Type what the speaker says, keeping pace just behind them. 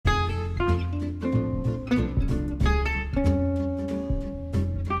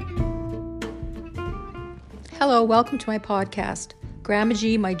Hello, welcome to my podcast, Grandma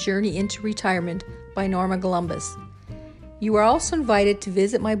G, My Journey into Retirement by Norma Columbus. You are also invited to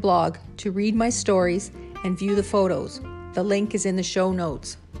visit my blog to read my stories and view the photos. The link is in the show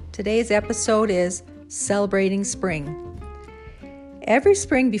notes. Today's episode is Celebrating Spring. Every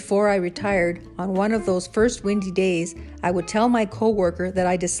spring before I retired, on one of those first windy days, I would tell my coworker that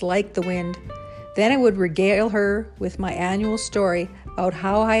I disliked the wind. Then I would regale her with my annual story about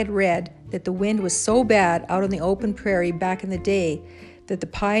how I had read that the wind was so bad out on the open prairie back in the day that the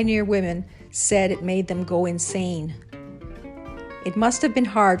pioneer women said it made them go insane. It must have been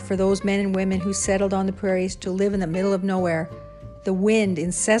hard for those men and women who settled on the prairies to live in the middle of nowhere, the wind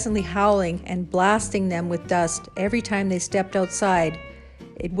incessantly howling and blasting them with dust every time they stepped outside.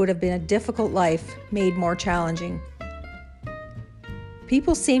 It would have been a difficult life, made more challenging.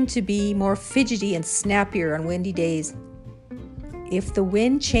 People seem to be more fidgety and snappier on windy days. If the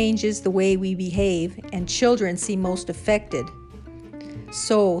wind changes the way we behave, and children seem most affected.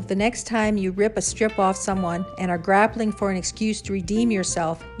 So, the next time you rip a strip off someone and are grappling for an excuse to redeem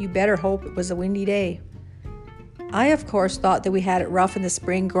yourself, you better hope it was a windy day. I, of course, thought that we had it rough in the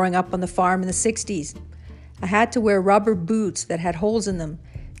spring growing up on the farm in the 60s. I had to wear rubber boots that had holes in them.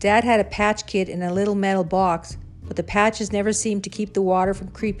 Dad had a patch kit in a little metal box, but the patches never seemed to keep the water from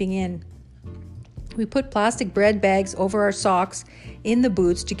creeping in. We put plastic bread bags over our socks in the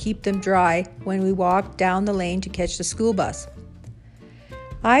boots to keep them dry when we walked down the lane to catch the school bus.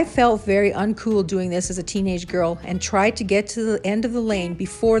 I felt very uncool doing this as a teenage girl and tried to get to the end of the lane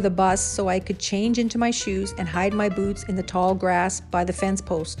before the bus so I could change into my shoes and hide my boots in the tall grass by the fence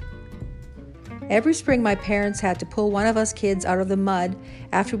post. Every spring my parents had to pull one of us kids out of the mud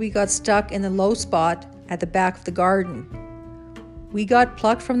after we got stuck in the low spot at the back of the garden. We got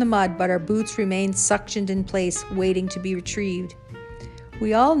plucked from the mud, but our boots remained suctioned in place, waiting to be retrieved.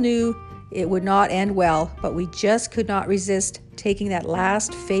 We all knew it would not end well, but we just could not resist taking that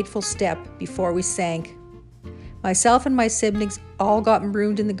last fateful step before we sank. Myself and my siblings all got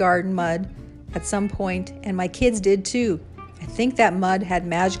marooned in the garden mud at some point, and my kids did too. I think that mud had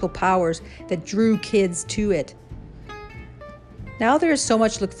magical powers that drew kids to it. Now there is so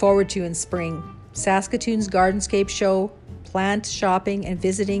much to look forward to in spring. Saskatoon's Gardenscape Show, plant shopping and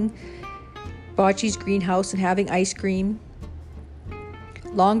visiting Bocce's greenhouse and having ice cream,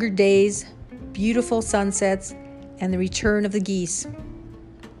 longer days, beautiful sunsets, and the return of the geese.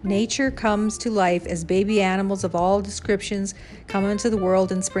 Nature comes to life as baby animals of all descriptions come into the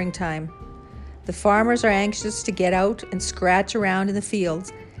world in springtime. The farmers are anxious to get out and scratch around in the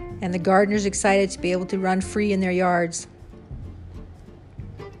fields, and the gardeners excited to be able to run free in their yards.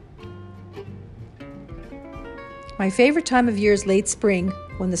 My favorite time of year is late spring,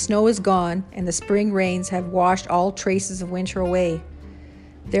 when the snow is gone and the spring rains have washed all traces of winter away.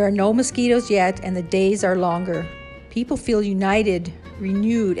 There are no mosquitoes yet, and the days are longer. People feel united,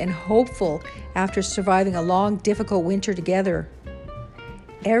 renewed, and hopeful after surviving a long, difficult winter together.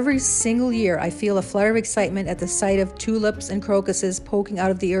 Every single year, I feel a flutter of excitement at the sight of tulips and crocuses poking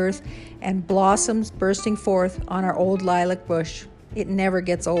out of the earth and blossoms bursting forth on our old lilac bush. It never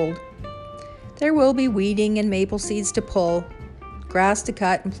gets old. There will be weeding and maple seeds to pull, grass to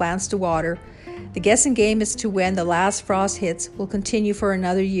cut, and plants to water. The guessing game as to when the last frost hits will continue for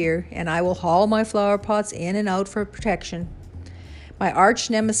another year, and I will haul my flower pots in and out for protection. My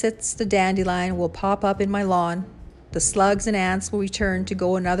arch nemesis, the dandelion, will pop up in my lawn. The slugs and ants will return to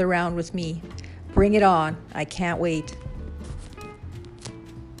go another round with me. Bring it on. I can't wait.